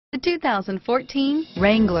The 2014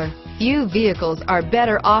 Wrangler. Few vehicles are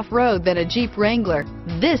better off-road than a Jeep Wrangler.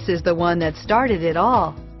 This is the one that started it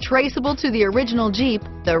all. Traceable to the original Jeep,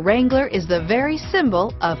 the Wrangler is the very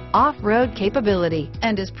symbol of off-road capability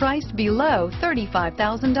and is priced below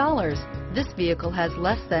 $35,000. This vehicle has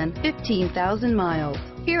less than 15,000 miles.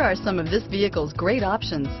 Here are some of this vehicle's great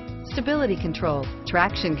options: stability control,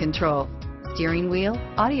 traction control, steering wheel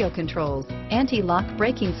audio controls, anti-lock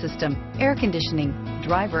braking system, air conditioning,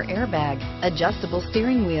 driver airbag, adjustable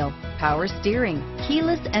steering wheel, power steering,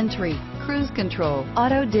 keyless entry, cruise control,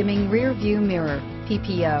 auto dimming rear view mirror,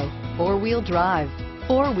 PPO, four-wheel drive,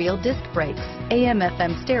 four-wheel disc brakes,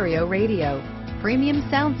 AM/FM stereo radio, premium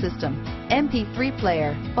sound system, MP3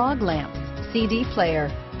 player, fog lamps, CD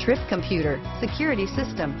player, trip computer, security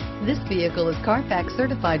system. This vehicle is Carfax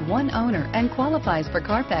certified one owner and qualifies for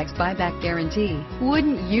Carfax buyback guarantee.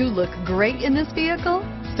 Wouldn't you look great in this vehicle?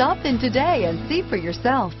 Stop in today and see for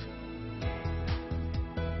yourself.